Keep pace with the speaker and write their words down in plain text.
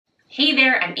Hey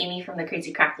there, I'm Amy from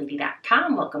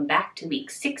thecrazycraftlady.com. Welcome back to week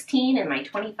 16 in my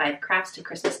 25 crafts to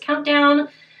Christmas countdown.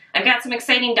 I've got some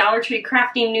exciting Dollar Tree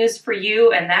crafting news for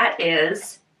you, and that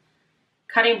is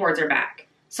cutting boards are back.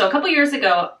 So a couple years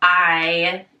ago,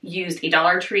 I used a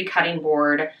Dollar Tree cutting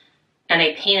board and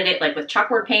I painted it like with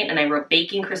chalkboard paint, and I wrote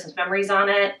baking Christmas memories on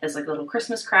it as like a little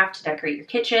Christmas craft to decorate your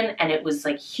kitchen, and it was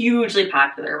like hugely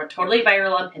popular, went totally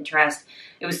viral on Pinterest.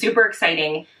 It was super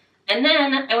exciting. And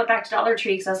then I went back to Dollar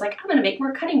Tree because I was like, I'm gonna make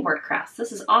more cutting board crafts.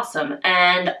 This is awesome.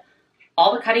 And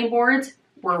all the cutting boards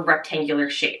were rectangular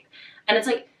shape. And it's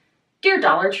like, dear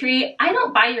Dollar Tree, I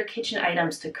don't buy your kitchen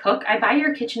items to cook. I buy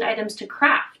your kitchen items to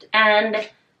craft. And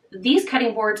these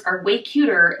cutting boards are way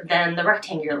cuter than the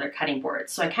rectangular cutting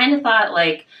boards. So I kind of thought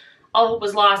like all hope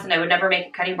was lost and I would never make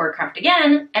a cutting board craft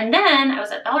again. And then I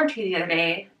was at Dollar Tree the other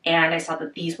day and I saw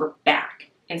that these were back.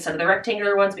 Instead of the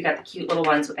rectangular ones, we got the cute little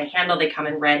ones with a handle. They come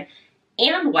in red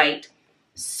and white.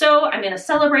 So I'm going to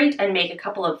celebrate and make a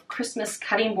couple of Christmas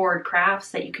cutting board crafts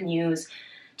that you can use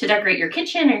to decorate your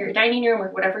kitchen or your dining room or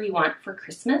whatever you want for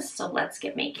Christmas. So let's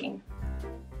get making.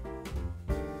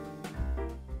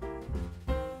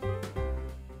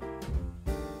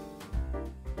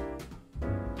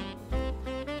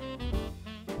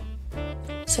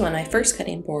 So on my first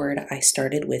cutting board, I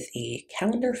started with a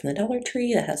calendar from the Dollar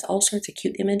Tree that has all sorts of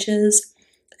cute images.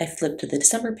 I flipped to the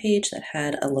December page that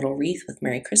had a little wreath with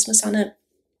Merry Christmas on it.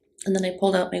 And then I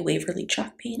pulled out my Waverly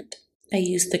chalk paint. I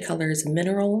used the colors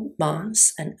Mineral,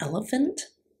 Moss, and Elephant.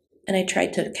 And I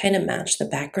tried to kind of match the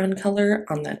background color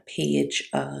on that page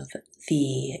of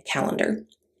the calendar.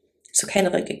 So kind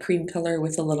of like a cream color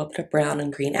with a little bit of brown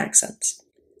and green accents.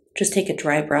 Just take a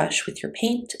dry brush with your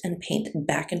paint and paint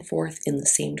back and forth in the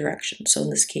same direction. So in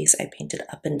this case, I painted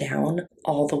up and down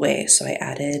all the way. So I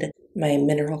added my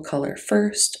mineral color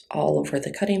first all over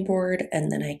the cutting board,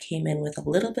 and then I came in with a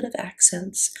little bit of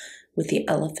accents with the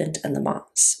elephant and the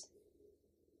moss.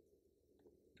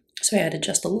 So I added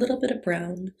just a little bit of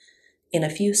brown in a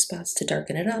few spots to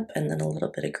darken it up, and then a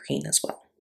little bit of green as well.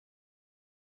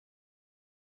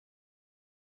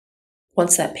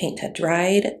 Once that paint had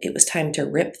dried, it was time to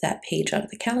rip that page out of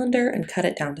the calendar and cut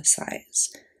it down to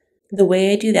size. The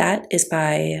way I do that is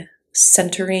by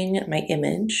centering my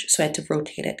image. So I had to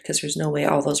rotate it because there's no way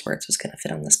all those words was going to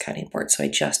fit on this cutting board. So I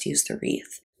just used the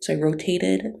wreath. So I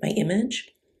rotated my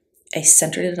image, I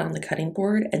centered it on the cutting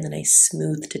board, and then I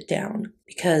smoothed it down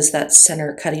because that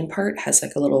center cutting part has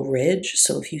like a little ridge.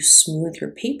 So if you smooth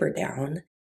your paper down,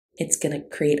 it's going to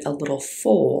create a little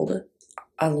fold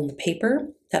on the paper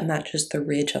that matches the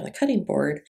ridge on the cutting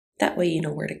board. That way you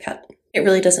know where to cut. It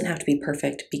really doesn't have to be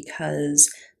perfect because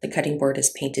the cutting board is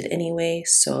painted anyway,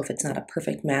 so if it's not a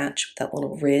perfect match with that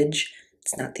little ridge,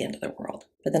 it's not the end of the world.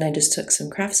 But then I just took some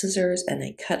craft scissors and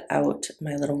I cut out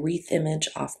my little wreath image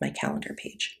off my calendar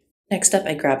page. Next up,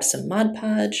 I grabbed some Mod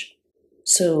Podge.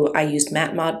 So I used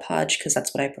matte Mod Podge because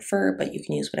that's what I prefer, but you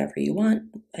can use whatever you want.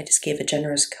 I just gave a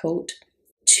generous coat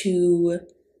to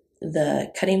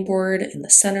the cutting board in the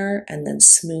center and then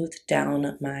smoothed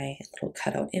down my little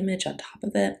cutout image on top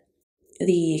of it.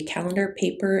 The calendar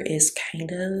paper is kind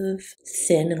of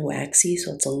thin and waxy,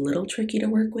 so it's a little tricky to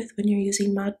work with when you're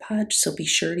using Mod Podge, so be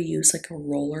sure to use like a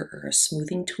roller or a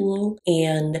smoothing tool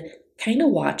and kind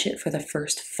of watch it for the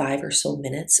first 5 or so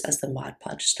minutes as the Mod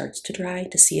Podge starts to dry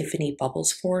to see if any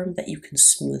bubbles form that you can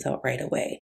smooth out right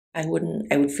away. I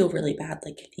would feel really bad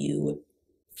like if you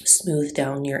smoothed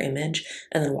down your image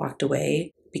and then walked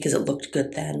away because it looked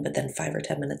good then, but then 5 or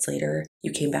 10 minutes later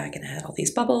you came back and had all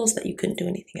these bubbles that you couldn't do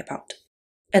anything about.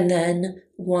 And then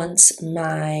once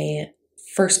my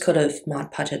first coat of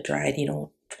Mod Podge had dried,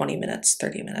 20 minutes,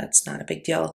 30 minutes, not a big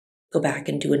deal, go back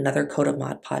and do another coat of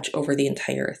Mod Podge over the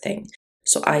entire thing.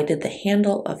 So I did the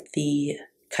handle of the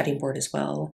cutting board as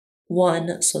well.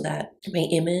 One, so that my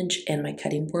image and my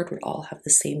cutting board would all have the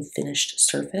same finished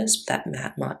surface with that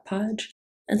matte Mod Podge.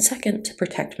 And second, to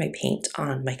protect my paint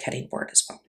on my cutting board as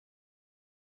well.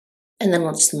 And then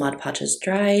once the Mod Podge is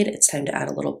dried, it's time to add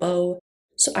a little bow.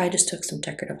 So I just took some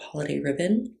decorative holiday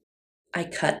ribbon. I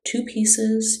cut 2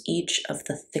 pieces, each of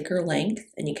the thicker length,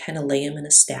 and you kind of lay them in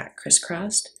a stack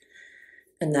crisscrossed.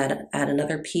 And then add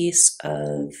another piece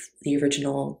of the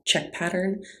original check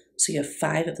pattern. So you have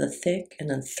 5 of the thick and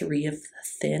then 3 of the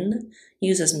thin.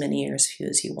 Use as many or as few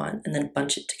as you want, and then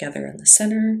bunch it together in the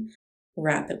center.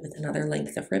 Wrap it with another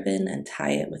length of ribbon and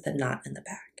tie it with a knot in the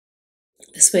back.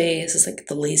 This way, this is like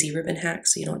the lazy ribbon hack,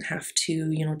 so you don't have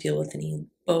to, deal with any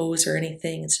bows or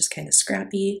anything. It's just kind of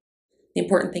scrappy. The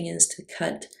important thing is to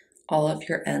cut all of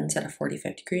your ends at a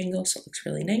 45-degree angle so it looks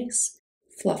really nice.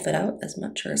 Fluff it out as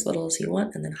much or as little as you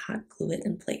want, and then hot glue it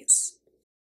in place.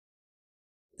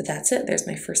 But that's it. There's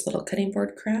my first little cutting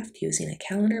board craft using a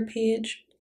calendar page.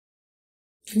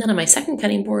 And then on my second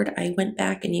cutting board, I went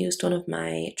back and used one of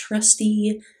my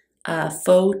trusty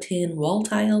faux tin wall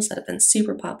tiles that have been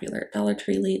super popular at Dollar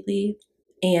Tree lately.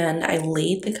 And I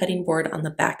laid the cutting board on the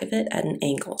back of it at an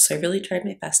angle. So I really tried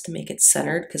my best to make it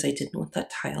centered because I didn't want that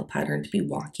tile pattern to be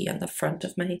wonky on the front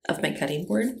of my cutting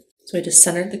board. So I just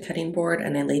centered the cutting board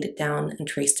and I laid it down and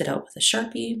traced it out with a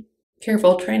Sharpie.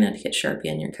 Careful, try not to get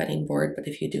Sharpie on your cutting board, but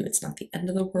if you do, it's not the end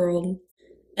of the world.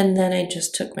 And then I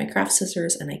just took my craft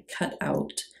scissors and I cut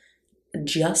out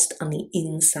just on the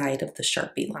inside of the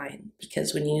Sharpie line,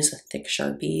 because when you use a thick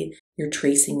Sharpie, your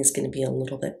tracing is going to be a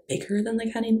little bit bigger than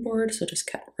the cutting board, so just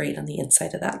cut right on the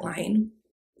inside of that line.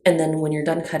 And then when you're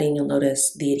done cutting, you'll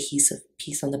notice the adhesive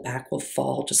piece on the back will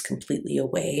fall just completely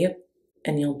away,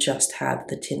 and you'll just have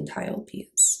the tin tile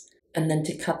piece. And then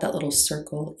to cut that little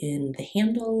circle in the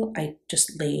handle, I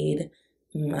just laid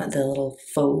the little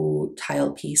faux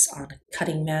tile piece on a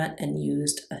cutting mat and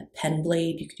used a pen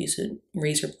blade. You could use a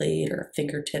razor blade or a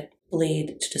fingertip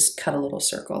blade to just cut a little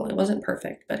circle. It wasn't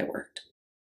perfect, but it worked.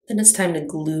 Then it's time to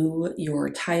glue your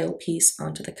tile piece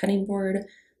onto the cutting board.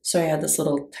 So I had this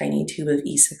little tiny tube of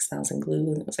E6000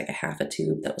 glue. It was like a half a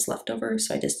tube that was left over,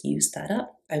 so I just used that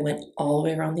up. I went all the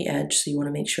way around the edge, so you want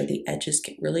to make sure the edges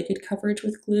get really good coverage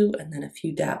with glue, and then a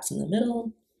few dabs in the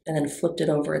middle. And then flipped it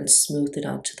over and smoothed it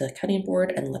onto the cutting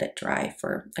board and let it dry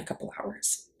for a couple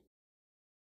hours.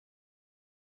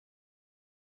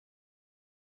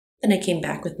 Then I came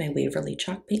back with my Waverly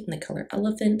chalk paint in the color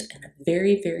Elephant and a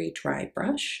very, very dry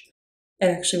brush. It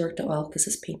actually worked out well because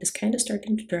this paint is kind of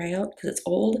starting to dry out because it's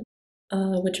old,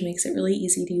 which makes it really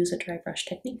easy to use a dry brush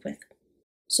technique with.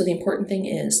 So the important thing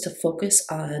is to focus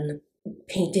on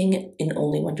painting in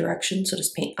only one direction. So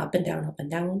just paint up and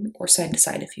down, or side to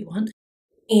side if you want.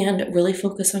 And really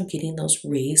focus on getting those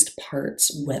raised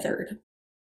parts weathered.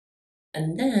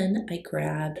 And then I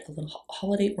grabbed a little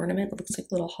holiday ornament. It looks like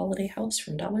a little holiday house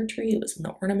from Dollar Tree. It was in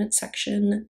the ornament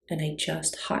section. And I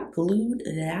just hot glued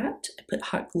that. I put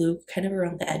hot glue kind of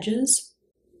around the edges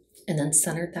and then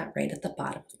centered that right at the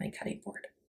bottom of my cutting board.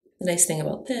 The nice thing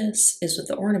about this is with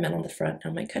the ornament on the front,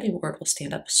 now my cutting board will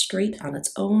stand up straight on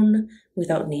its own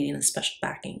without needing a special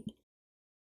backing.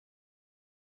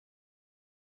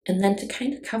 And then to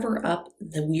kind of cover up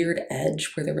the weird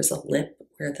edge where there was a lip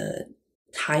where the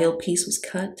tile piece was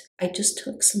cut, I just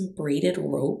took some braided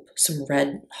rope, some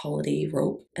red holiday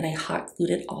rope, and I hot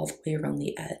glued it all the way around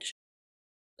the edge.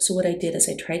 So what I did is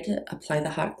I tried to apply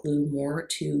the hot glue more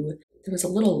to, there was a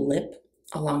little lip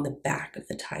along the back of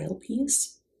the tile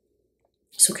piece.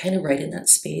 So kind of right in that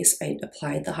space, I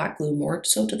applied the hot glue more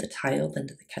so to the tile than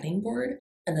to the cutting board.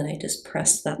 And then I just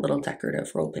pressed that little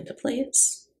decorative rope into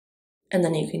place. And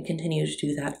then you can continue to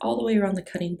do that all the way around the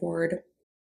cutting board.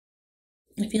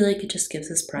 I feel like it just gives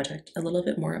this project a little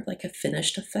bit more of like a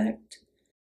finished effect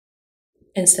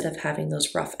instead of having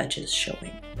those rough edges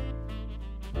showing.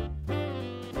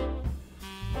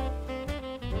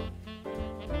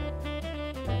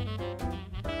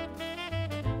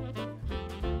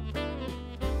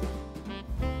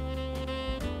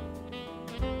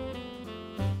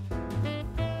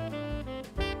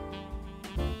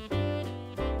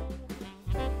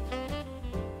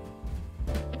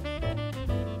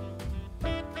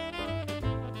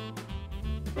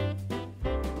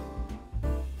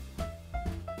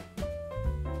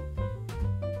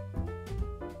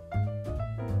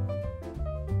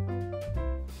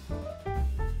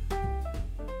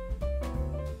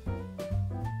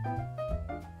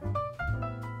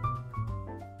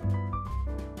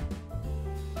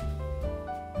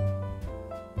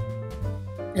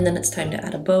 And then it's time to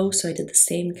add a bow, so I did the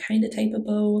same kind of type of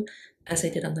bow as I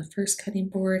did on the first cutting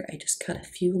board. I just cut a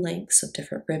few lengths of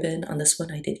different ribbon. On this one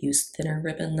I did use thinner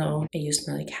ribbon though. I used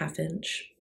more like 1/2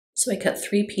 inch. So I cut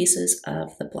 3 pieces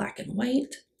of the black and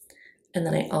white, and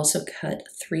then I also cut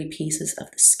 3 pieces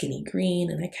of the skinny green,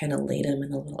 and I kind of laid them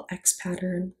in a little X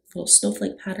pattern, a little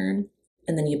snowflake pattern.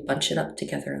 And then you bunch it up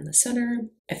together in the center.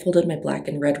 I folded my black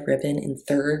and red ribbon in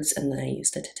thirds, and then I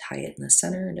used it to tie it in the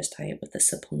center and just tie it with a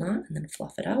simple knot and then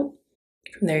fluff it out.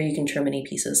 From there you can trim any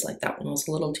pieces, like that one was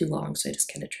a little too long, so I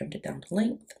just kind of trimmed it down to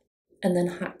length. And then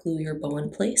hot glue your bow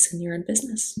in place and you're in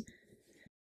business.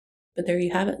 But there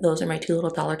you have it. Those are my 2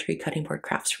 little Dollar Tree cutting board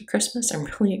crafts for Christmas. I'm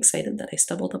really excited that I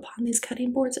stumbled upon these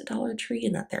cutting boards at Dollar Tree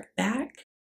and that they're back.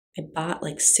 I bought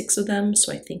like 6 of them,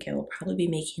 so I think I will probably be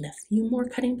making a few more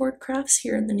cutting board crafts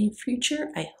here in the near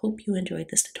future. I hope you enjoyed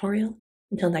this tutorial.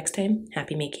 Until next time,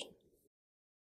 happy making.